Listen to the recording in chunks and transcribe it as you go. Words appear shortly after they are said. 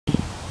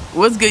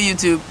What's good,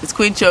 YouTube? It's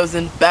Queen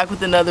Chosen, back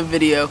with another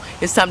video.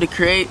 It's time to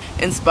create,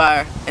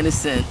 inspire, and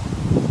ascend.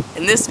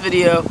 In this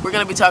video, we're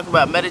going to be talking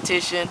about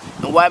meditation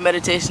and why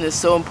meditation is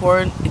so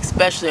important,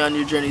 especially on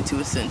your journey to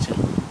ascension.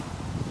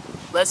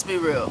 Let's be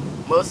real.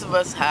 Most of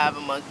us have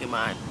a monkey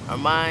mind. Our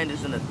mind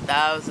is in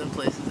 1,000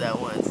 places at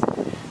once.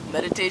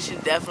 Meditation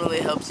definitely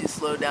helps you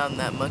slow down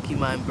that monkey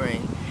mind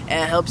brain,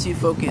 and it helps you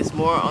focus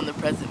more on the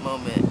present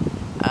moment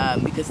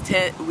because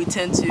we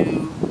tend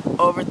to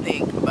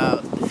overthink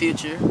about the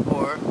future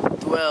or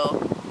dwell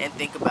and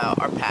think about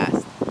our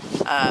past.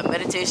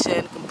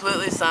 Meditation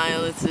completely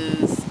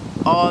silences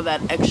all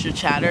that extra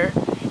chatter,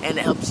 and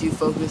it helps you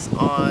focus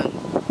on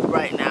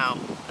right now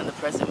and the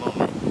present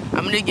moment.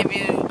 I'm going to give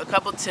you a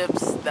couple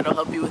tips that'll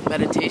help you with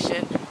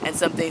meditation and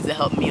some things that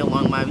helped me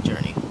along my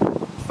journey.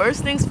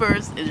 First things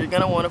first is you're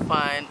going to want to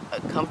find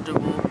a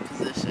comfortable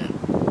position.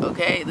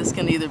 Okay, this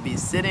can either be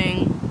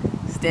sitting,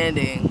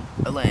 standing,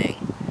 or laying.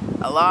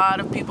 A lot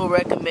of people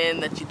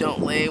recommend that you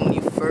don't lay when you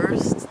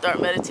first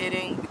start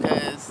meditating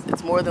because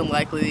it's more than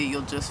likely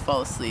you'll just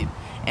fall asleep.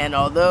 And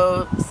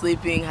although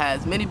sleeping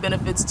has many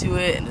benefits to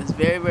it and is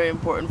very, very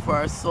important for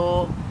our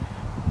soul,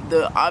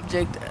 the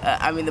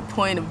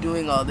point of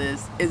doing all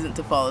this isn't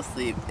to fall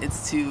asleep.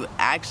 It's to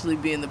actually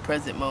be in the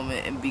present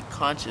moment and be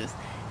conscious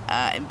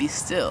and be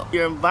still.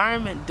 Your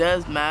environment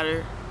does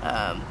matter.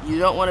 You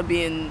don't want to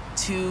be in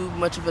too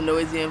much of a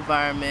noisy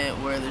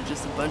environment where there's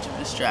just a bunch of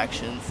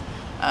distractions.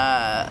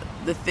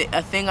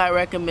 A thing I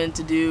recommend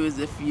to do is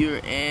if you're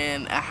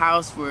in a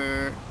house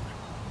where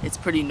it's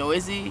pretty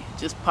noisy,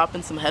 just pop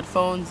in some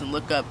headphones and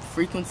look up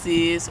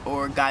frequencies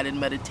or guided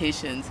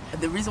meditations.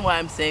 The reason why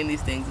I'm saying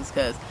these things is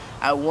because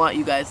I want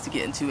you guys to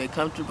get into a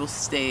comfortable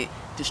state,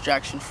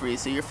 distraction free,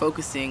 so you're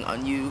focusing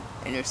on you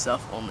and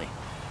yourself only.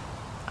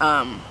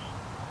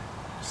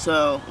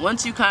 So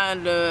once you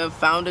kind of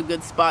found a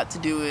good spot to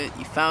do it,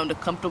 you found a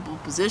comfortable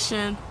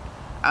position,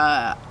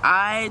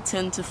 I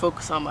tend to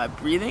focus on my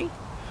breathing,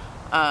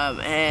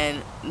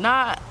 and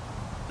not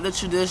the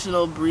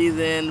traditional breathe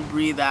in,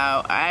 breathe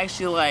out. I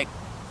actually like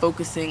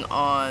focusing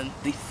on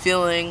the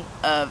feeling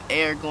of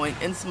air going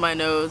into my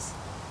nose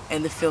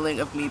and the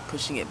feeling of me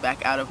pushing it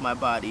back out of my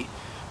body.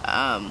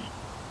 Kind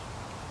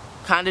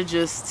of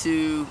just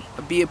to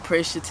be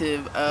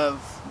appreciative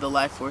of the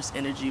life force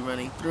energy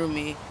running through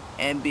me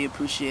and be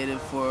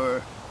appreciative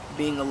for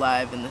being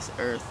alive in this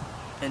earth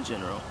in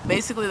general.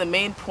 Basically, the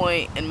main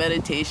point in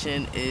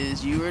meditation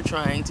is you are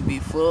trying to be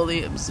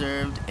fully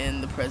observed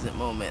in the present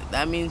moment.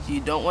 That means you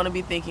don't want to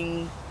be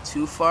thinking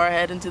too far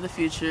ahead into the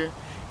future,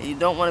 and you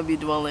don't want to be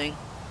dwelling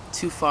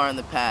too far in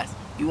the past.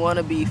 You want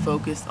to be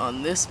focused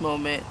on this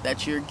moment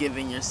that you're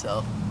giving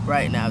yourself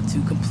right now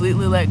to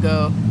completely let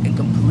go and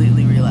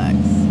completely relax.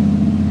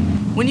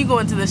 When you go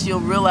into this,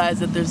 you'll realize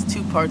that there's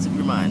two parts of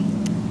your mind.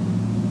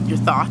 Your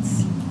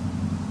thoughts,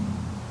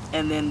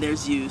 and then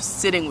there's you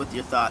sitting with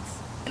your thoughts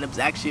and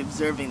actually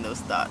observing those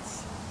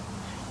thoughts.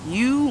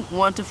 You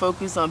want to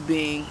focus on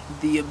being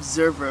the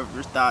observer of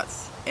your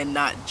thoughts and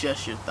not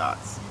just your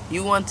thoughts.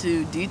 You want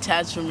to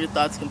detach from your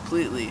thoughts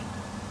completely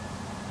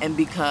and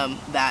become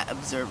that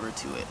observer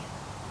to it.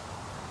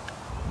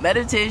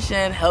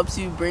 Meditation helps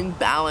you bring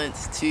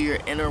balance to your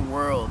inner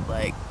world.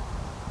 Like,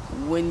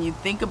 when you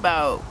think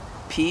about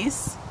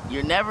peace,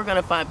 you're never going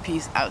to find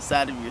peace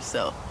outside of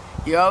yourself.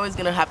 You're always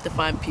going to have to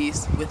find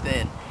peace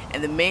within.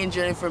 And the main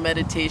journey for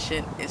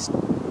meditation is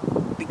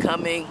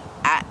becoming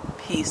at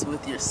peace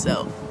with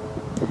yourself.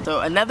 So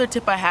another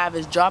tip I have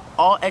is drop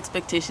all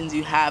expectations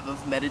you have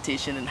of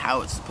meditation and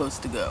how it's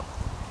supposed to go.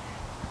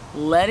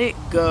 Let it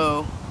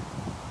go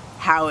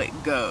how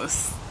it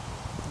goes.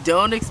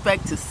 Don't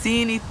expect to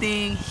see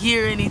anything,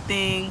 hear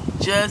anything,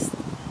 just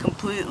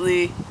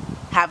completely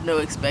have no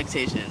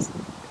expectations.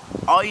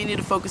 All you need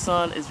to focus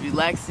on is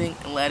relaxing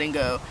and letting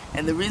go.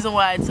 And the reason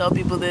why I tell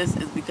people this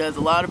is because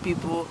a lot of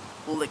people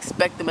will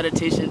expect the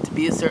meditation to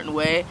be a certain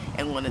way,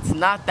 and when it's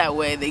not that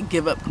way, they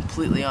give up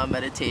completely on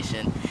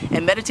meditation.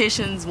 And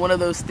meditation is one of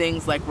those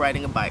things like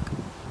riding a bike.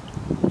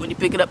 When you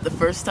pick it up the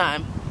first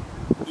time,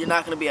 you're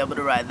not going to be able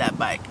to ride that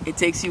bike. It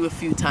takes you a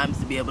few times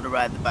to be able to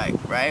ride the bike,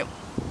 right?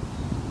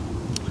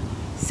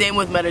 Same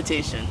with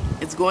meditation.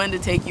 It's going to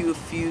take you a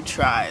few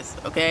tries,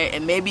 okay?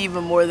 And maybe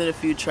even more than a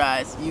few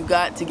tries. You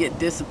got to get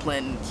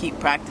disciplined and keep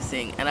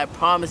practicing, and I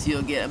promise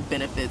you'll get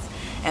benefits.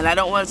 And I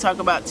don't want to talk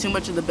about too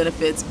much of the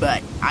benefits,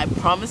 but I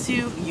promise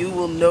you, you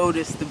will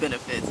notice the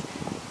benefits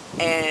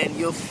and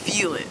you'll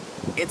feel it.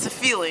 It's a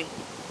feeling,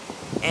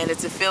 and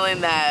it's a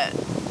feeling that,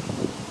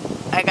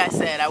 like I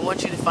said, I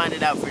want you to find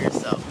it out for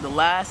yourself. The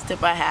last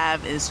tip I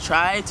have is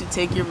try to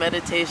take your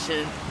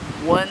meditation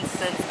one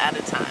sense at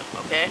a time,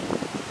 okay?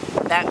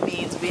 That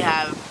means we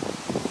have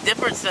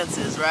different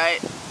senses,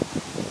 right?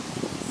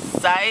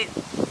 Sight,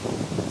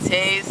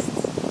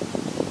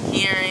 taste,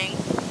 hearing.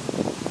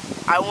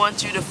 I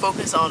want you to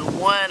focus on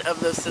one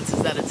of those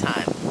senses at a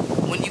time.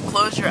 When you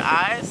close your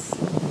eyes,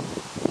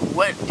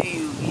 what do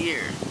you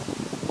hear?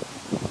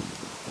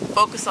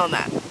 Focus on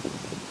that.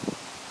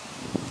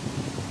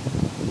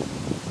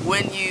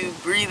 When you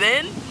breathe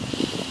in,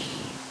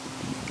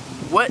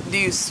 what do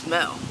you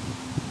smell?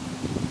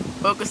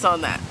 Focus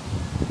on that.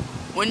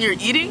 When you're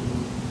eating,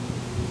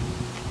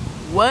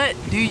 what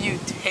do you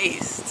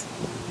taste?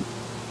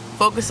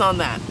 Focus on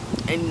that.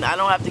 And I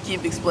don't have to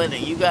keep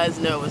explaining. You guys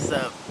know what's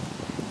up.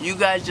 You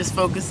guys just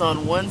focus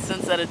on one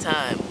sense at a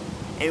time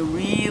and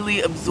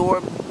really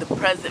absorb the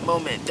present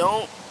moment.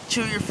 Don't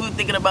chew your food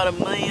thinking about a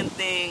million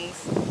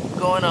things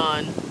going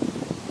on.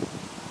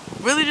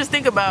 Really just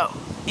think about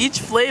each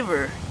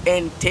flavor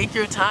and take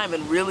your time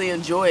and really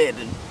enjoy it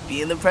and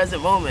be in the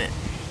present moment.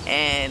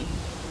 And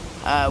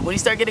when you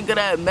start getting good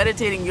at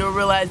meditating, you'll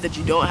realize that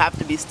you don't have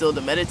to be still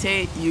to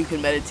meditate. You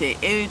can meditate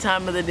any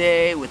time of the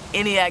day with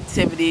any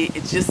activity.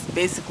 It's just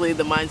basically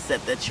the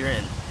mindset that you're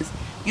in.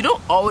 You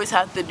don't always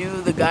have to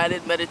do the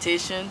guided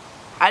meditation.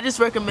 I just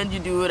recommend you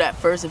do it at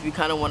first if you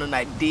kind of want an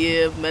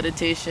idea of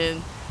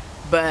meditation.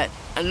 But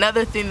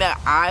another thing that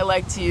I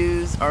like to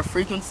use are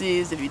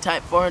frequencies. If you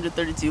type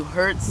 432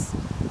 Hertz,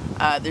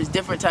 there's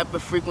different type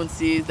of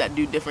frequencies that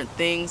do different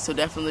things. So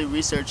definitely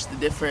research the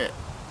different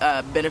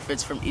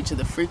benefits from each of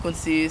the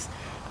frequencies.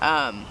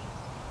 But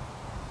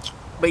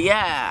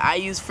yeah, I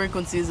use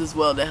frequencies as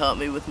well to help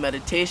me with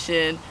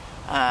meditation.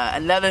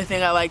 Another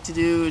thing I like to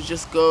do is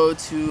just go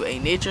to a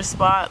nature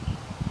spot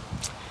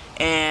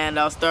and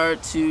I'll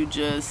start to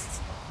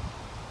just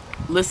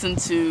listen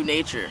to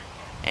nature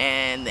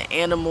and the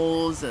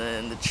animals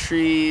and the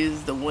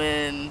trees, the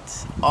wind,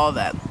 all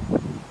that.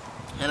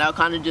 And I'll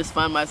kind of just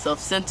find myself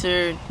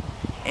centered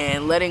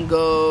and letting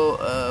go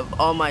of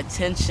all my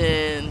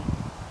tension,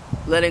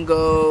 letting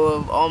go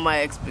of all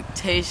my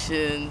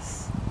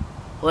expectations,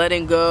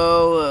 letting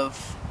go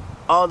of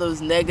all those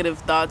negative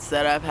thoughts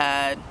that I've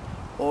had,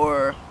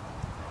 or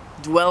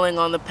dwelling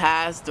on the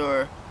past,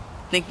 or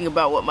thinking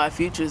about what my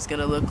future is going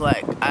to look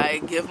like. I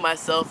give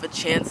myself a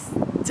chance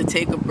to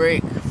take a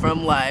break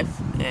from life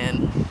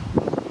and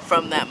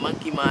from that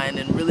monkey mind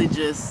and really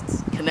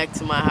just connect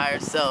to my higher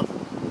self.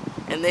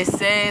 And they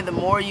say the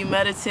more you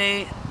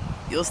meditate,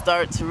 you'll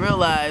start to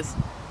realize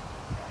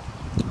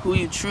who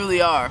you truly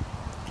are.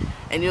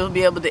 And you'll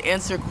be able to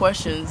answer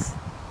questions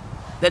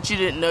that you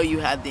didn't know you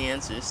had the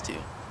answers to.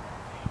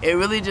 It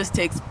really just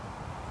takes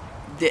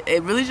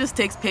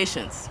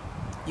patience.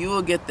 You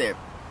will get there.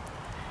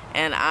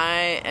 And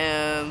I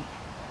am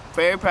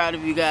very proud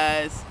of you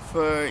guys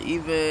for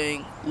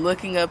even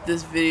looking up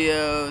this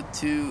video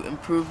to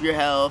improve your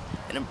health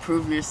and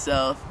improve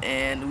yourself.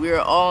 And we are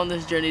all on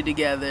this journey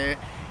together.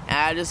 And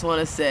I just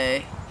want to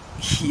say,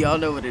 y'all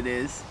know what it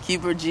is.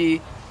 Keep it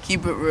G,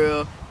 keep it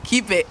real,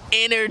 keep it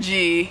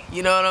energy.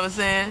 You know what I'm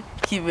saying?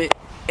 Keep it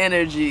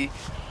energy.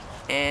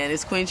 And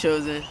it's Queen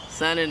Chosen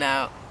signing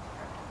out.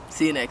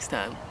 See you next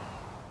time.